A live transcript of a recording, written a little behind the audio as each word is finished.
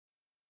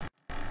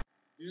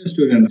Dear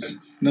students,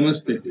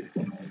 Namaste.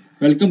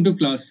 Welcome to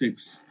class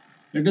 6.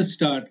 Let us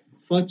start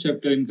first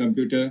chapter in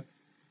computer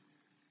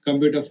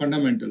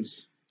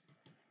fundamentals.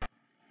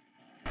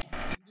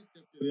 In this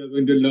chapter we are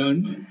going to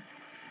learn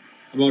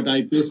about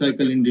IPO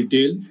cycle in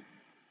detail.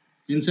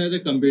 Inside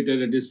the computer,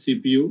 that is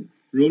CPU,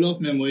 role of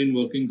memory in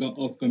working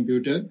of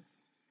computer,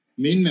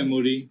 main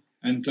memory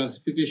and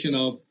classification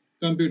of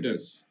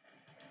computers.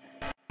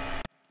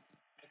 A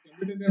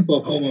computer can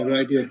perform a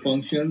variety of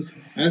functions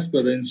as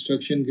per the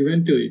instruction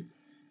given to it.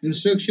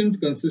 Instructions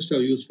consist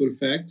of useful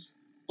facts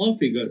or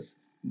figures.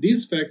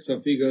 These facts or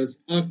figures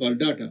are called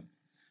data.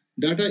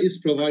 Data is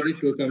provided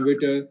to a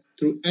computer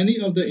through any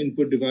of the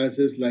input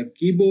devices like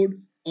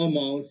keyboard or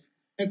mouse,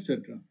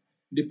 etc.,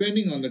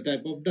 depending on the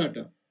type of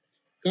data.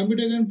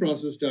 Computer can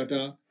process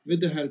data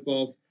with the help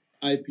of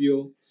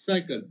IPO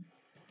cycle.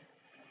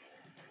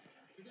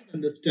 Let us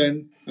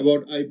understand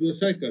about IPO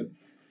cycle.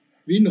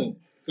 We know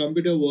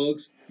computer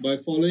works by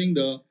following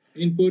the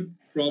input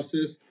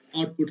process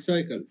output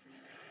cycle,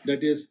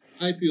 that is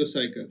IPO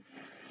cycle.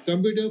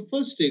 Computer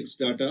first takes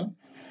data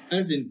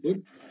as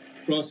input,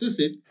 process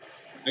it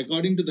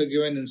according to the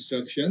given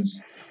instructions,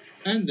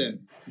 and then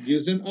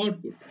gives an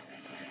output.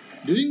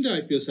 During the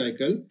IPO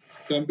cycle,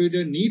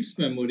 computer needs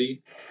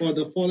memory for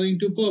the following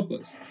two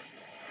purposes.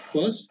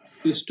 First,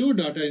 to store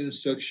data in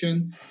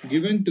instruction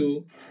given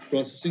to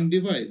processing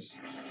device.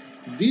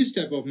 This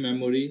type of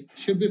memory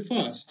should be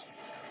fast.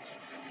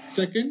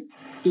 Second,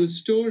 to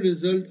store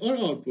result or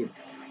output,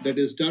 that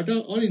is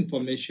data or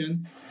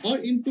information or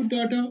input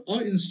data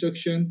or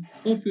instruction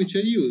for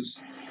future use.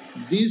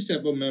 These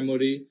type of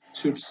memory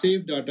should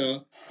save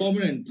data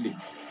permanently.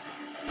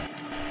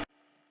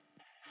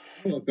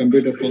 How a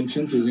computer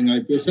functions using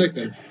IPO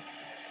cycle.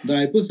 The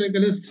IPO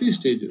cycle has three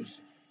stages.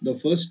 The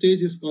first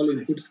stage is called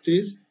input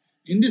stage.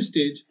 In this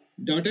stage,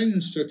 data and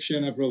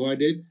instruction are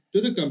provided to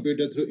the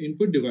computer through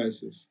input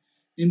devices.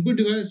 Input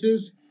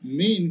devices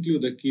may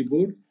include the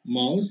keyboard,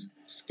 mouse,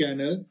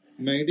 scanner,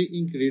 magnetic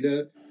ink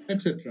reader,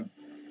 etc.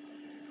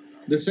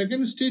 The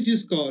second stage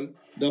is called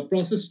the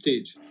process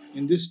stage.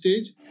 In this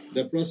stage,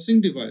 the processing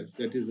device,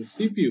 that is the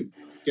CPU,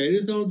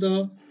 carries out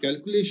the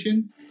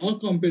calculation or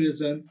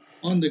comparison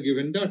on the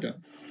given data.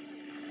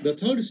 The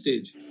third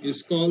stage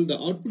is called the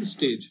output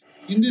stage.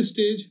 In this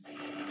stage,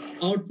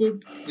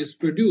 output is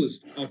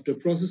produced after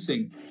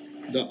processing.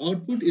 The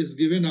output is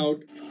given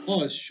out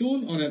or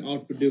shown on an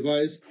output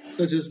device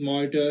such as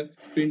monitor,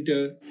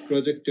 printer,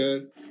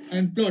 projector,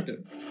 and plotter.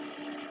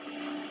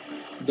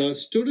 The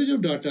storage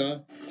of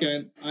data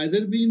can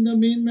either be in the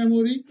main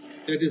memory,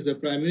 that is the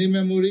primary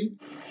memory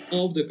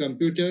of the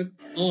computer,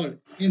 or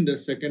in the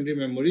secondary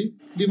memory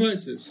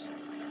devices.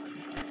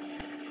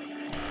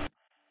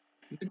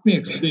 Let me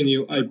explain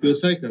you IPO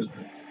cycle.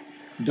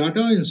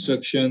 Data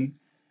instruction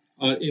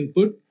are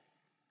input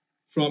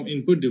from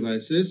input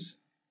devices.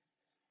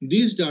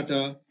 These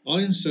data or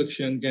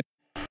instruction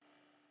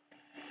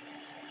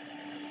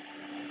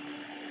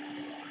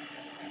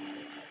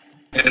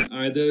can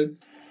either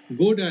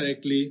go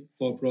directly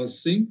for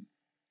processing,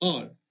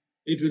 or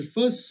it will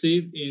first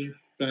save in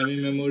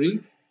primary memory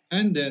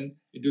and then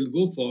it will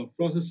go for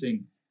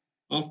processing.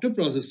 After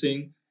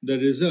processing, the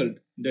result,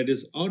 that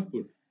is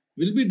output,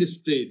 will be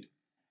displayed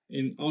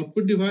in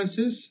output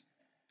devices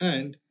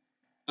and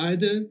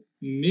either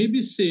may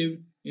be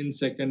saved in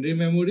secondary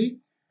memory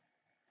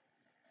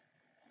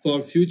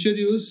for future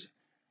use,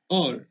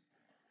 or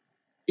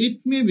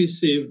it may be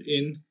saved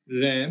in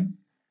RAM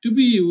to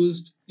be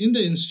used in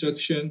the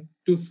instruction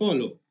to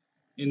follow.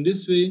 In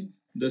this way,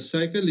 the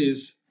cycle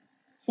is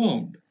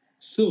formed.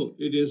 So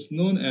it is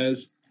known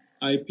as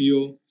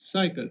IPO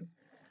cycle.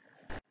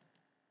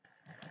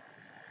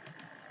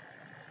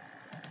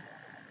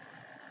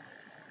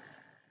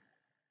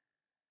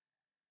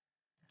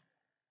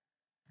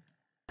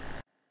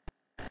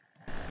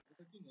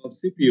 Talking of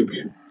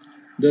CPU.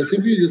 The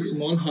CPU is a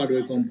small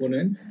hardware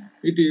component.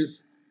 It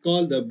is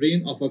called the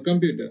brain of a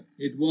computer.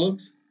 It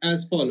works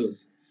as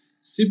follows.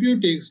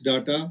 CPU takes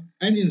data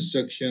and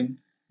instruction,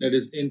 that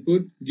is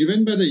input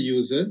given by the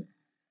user.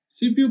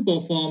 CPU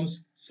performs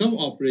some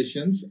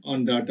operations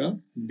on data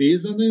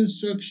based on the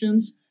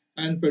instructions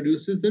and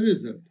produces the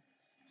result.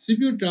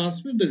 CPU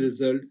transmits the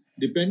result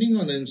depending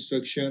on the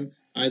instruction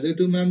either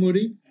to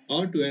memory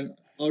or to an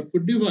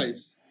output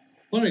device.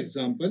 For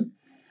example,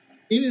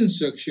 in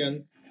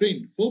instruction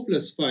print 4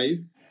 plus 5,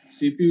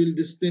 CPU will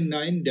display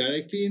 9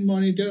 directly in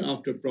monitor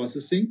after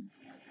processing.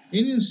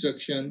 In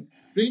instruction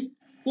print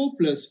 4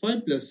 plus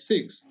 5 plus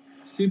 6,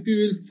 CPU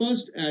will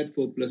first add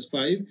 4 plus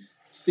 5,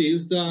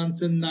 saves the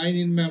answer 9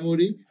 in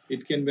memory.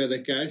 It can be the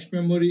cache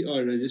memory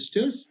or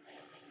registers.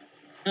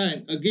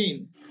 And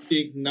again,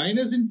 take 9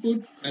 as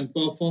input and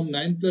perform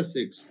 9 plus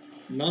 6.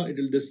 Now it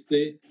will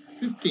display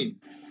 15.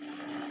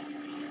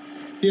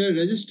 Here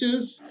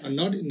registers are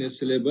not in a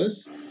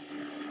syllabus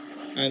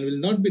and will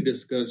not be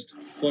discussed.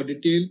 For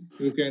detail,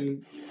 you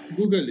can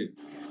Google it.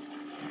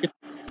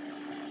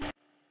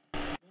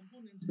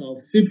 Components of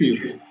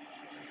CPU.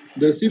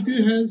 The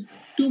CPU has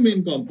two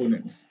main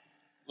components,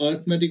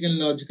 arithmetic and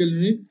logical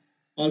unit,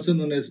 also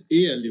known as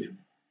ALU.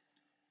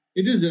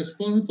 It is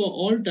responsible for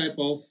all type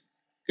of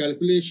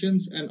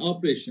calculations and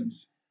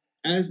operations.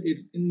 As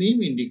its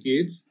name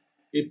indicates,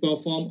 it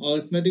performs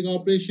arithmetic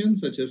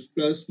operations such as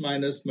plus,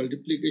 minus,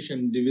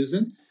 multiplication,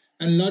 division,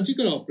 and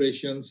logical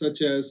operations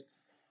such as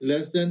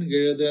less than,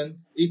 greater than,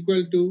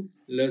 equal to,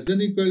 less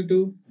than equal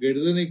to,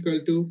 greater than equal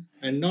to,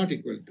 and not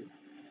equal to.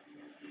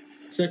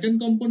 Second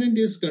component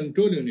is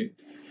control unit.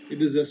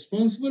 It is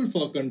responsible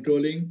for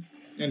controlling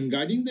and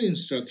guiding the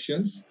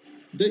instructions,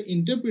 the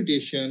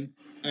interpretation,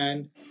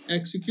 and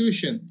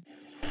execution.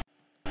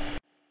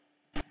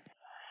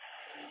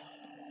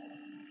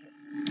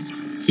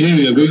 Here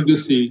we are going to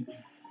see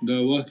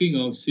the working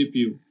of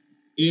CPU,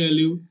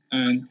 ALU,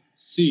 and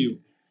CU.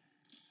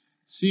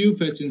 CU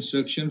fetch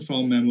instruction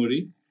from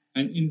memory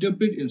and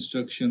interpret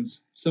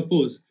instructions.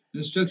 Suppose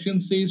instruction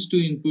says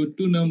to input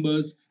two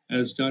numbers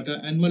as data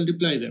and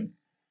multiply them.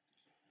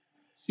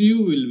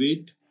 CU will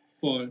wait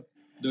for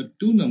the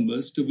two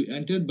numbers to be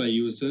entered by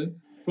user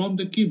from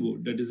the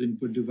keyboard, that is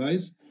input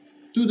device,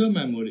 to the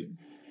memory.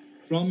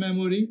 From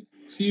memory,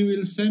 CU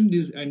will send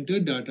this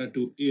entered data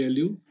to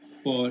ALU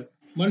for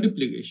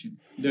multiplication,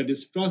 that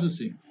is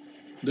processing.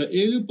 The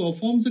ALU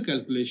performs the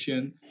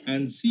calculation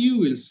and CU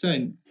will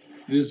send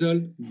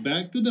result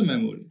back to the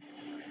memory.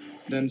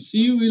 Then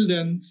CU will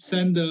then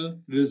send the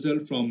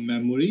result from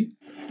memory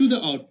to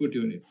the output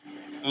unit.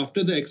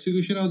 After the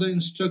execution of the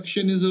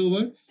instruction is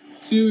over,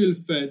 CU will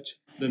fetch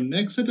the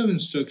next set of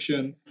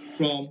instruction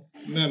from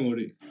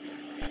memory.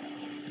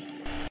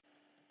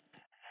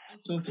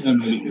 Of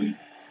memory.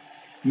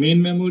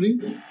 Main memory,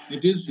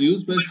 it is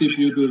used by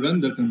CPU to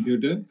run the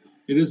computer.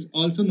 It is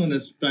also known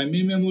as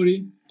primary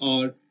memory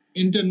or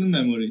internal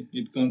memory.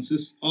 It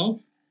consists of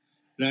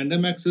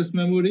random access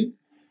memory,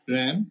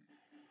 RAM,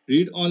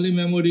 read-only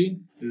memory,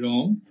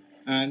 ROM,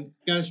 and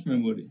cache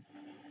memory.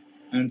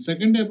 And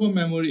second type of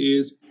memory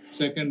is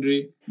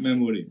secondary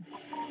memory.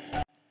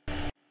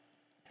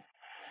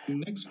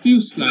 In next few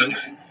slides,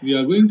 we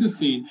are going to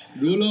see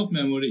role of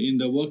memory in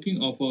the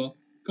working of a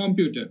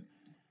computer.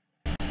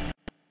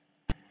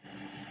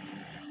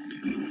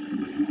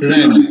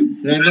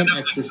 RAM, random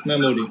access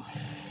memory.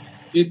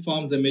 It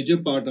forms a major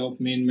part of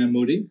main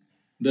memory.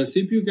 The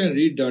CPU can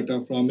read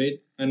data from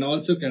it and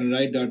also can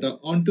write data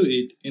onto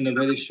it in a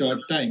very short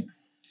time.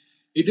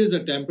 It is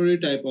a temporary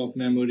type of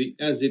memory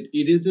as it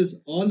erases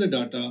all the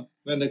data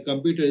when the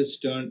computer is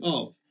turned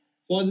off.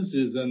 For this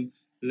reason,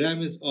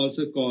 RAM is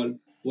also called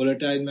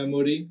volatile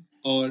memory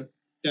or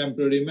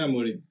temporary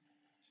memory.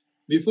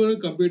 Before a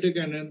computer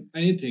can run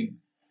anything,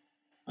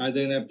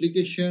 either an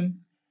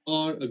application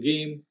or a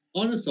game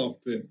or a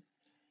software,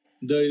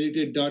 the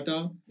related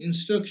data,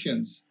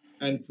 instructions,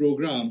 and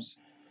programs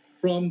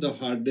from the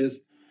hard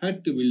disk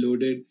had to be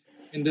loaded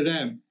in the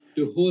RAM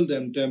to hold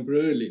them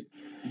temporarily.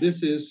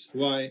 This is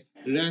why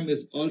RAM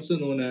is also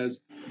known as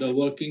the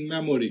working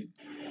memory.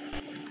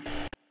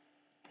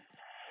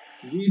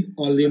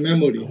 Read-only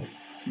memory.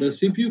 The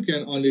CPU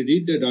can only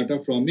read the data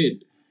from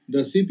it. The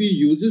CPU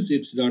uses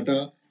its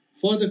data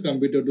for the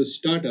computer to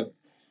start up.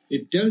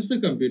 It tells the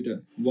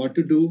computer what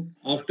to do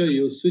after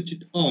you switch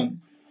it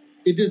on.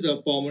 It is a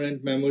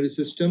permanent memory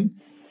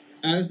system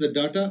as the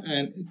data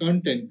and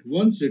content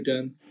once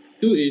written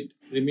to it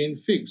remain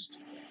fixed.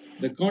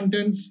 The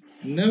contents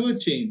never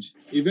change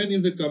even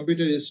if the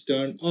computer is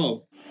turned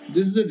off.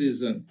 This is the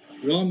reason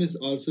ROM is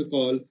also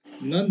called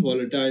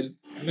non-volatile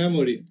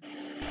memory.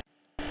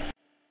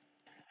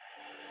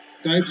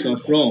 Types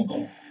of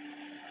ROM.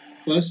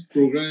 First,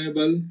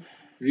 programmable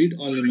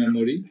read-only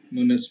memory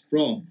known as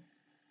PROM.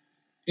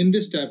 In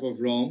this type of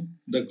ROM,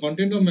 the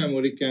content of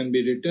memory can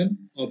be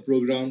written or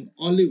programmed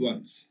only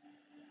once.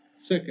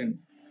 Second,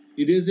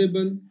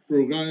 erasable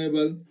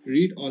programmable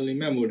read-only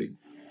memory,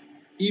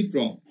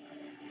 EPROM,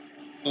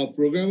 a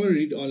programmable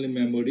read-only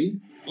memory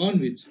on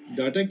which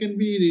data can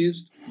be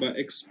erased by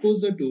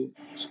exposure to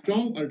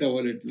strong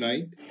ultraviolet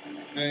light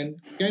and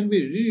can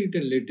be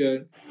rewritten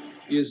later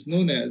is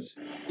known as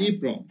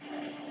EPROM.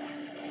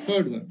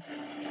 Third one,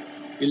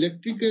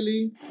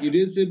 electrically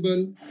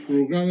erasable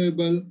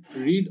programmable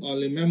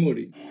read-only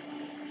memory,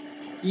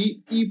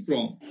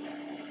 EEPROM,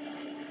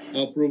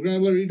 a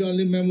programmable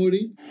read-only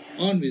memory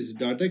on which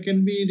data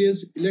can be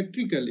erased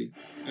electrically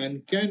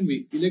and can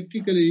be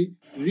electrically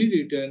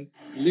rewritten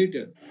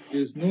later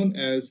is known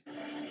as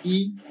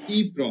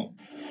EEPROM.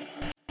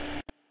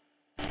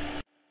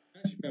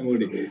 Cache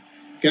memory.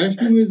 Cache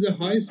memory is a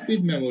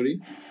high-speed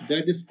memory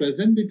that is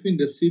present between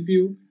the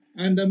CPU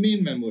and the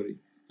main memory,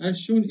 as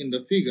shown in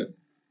the figure.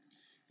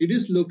 It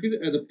is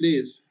located at the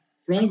place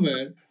from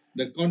where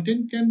the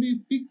content can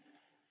be picked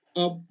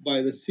up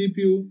by the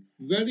CPU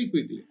very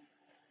quickly.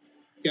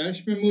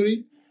 Cache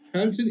memory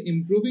helps in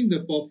improving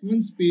the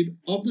performance speed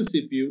of the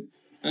CPU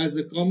as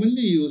the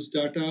commonly used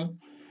data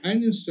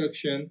and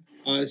instruction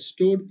are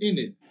stored in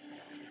it.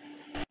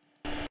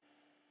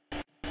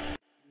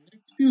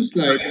 Next few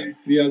slides,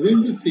 we are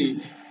going to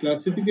see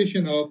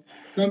classification of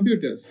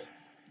computers.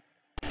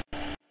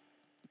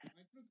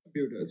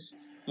 Microcomputers.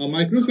 A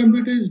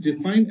microcomputer is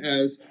defined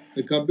as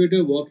a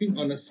computer working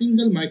on a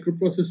single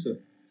microprocessor.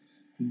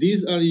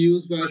 These are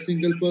used by a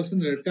single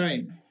person at a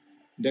time.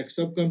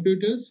 Desktop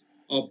computers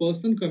or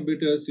personal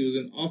computers used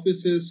in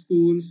offices,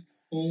 schools,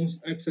 homes,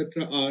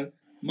 etc. are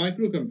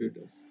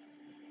microcomputers.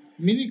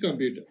 Mini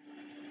computer.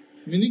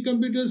 Mini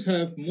computers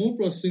have more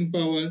processing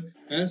power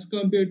as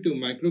compared to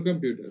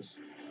microcomputers.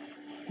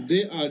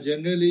 They are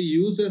generally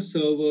used as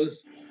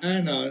servers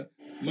and are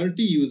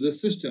multi-user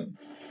system.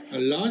 A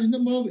large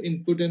number of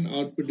input and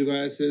output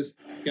devices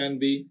can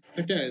be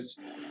attached.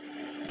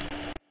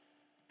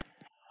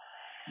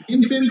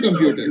 Mainframe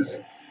computers.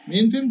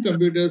 Mainframe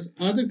computers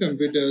are the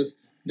computers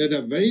that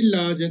are very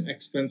large and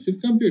expensive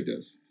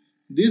computers.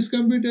 These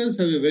computers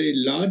have a very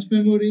large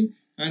memory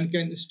and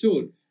can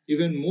store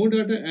even more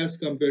data as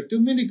compared to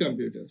mini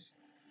computers.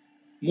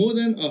 More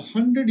than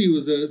 100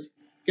 users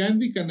can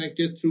be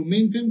connected through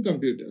mainframe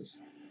computers.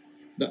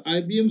 The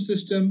IBM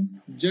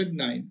system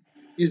ch-9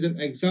 is an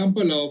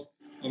example of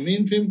a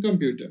mainframe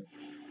computer.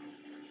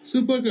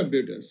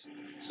 Supercomputers.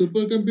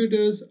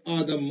 Supercomputers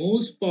are the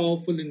most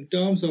powerful in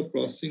terms of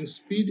processing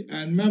speed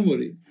and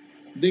memory.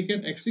 They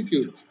can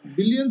execute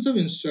billions of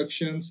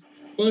instructions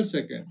per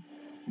second.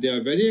 They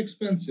are very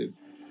expensive.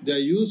 They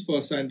are used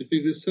for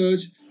scientific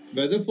research,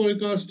 weather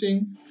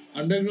forecasting,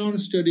 underground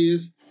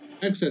studies,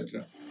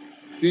 etc.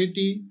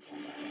 Creative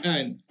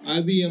and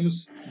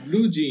IBM's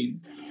Blue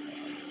Gene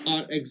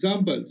are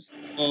examples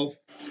of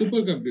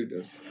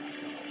supercomputers.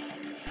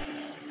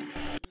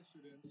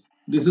 Students,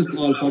 this is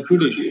all for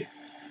today.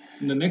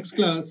 In the next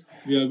class,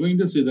 we are going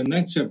to see the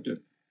next chapter.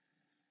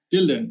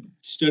 Till then,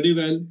 study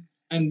well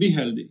and be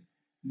healthy.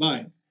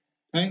 Bye.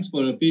 Thanks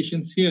for your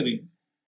patience hearing.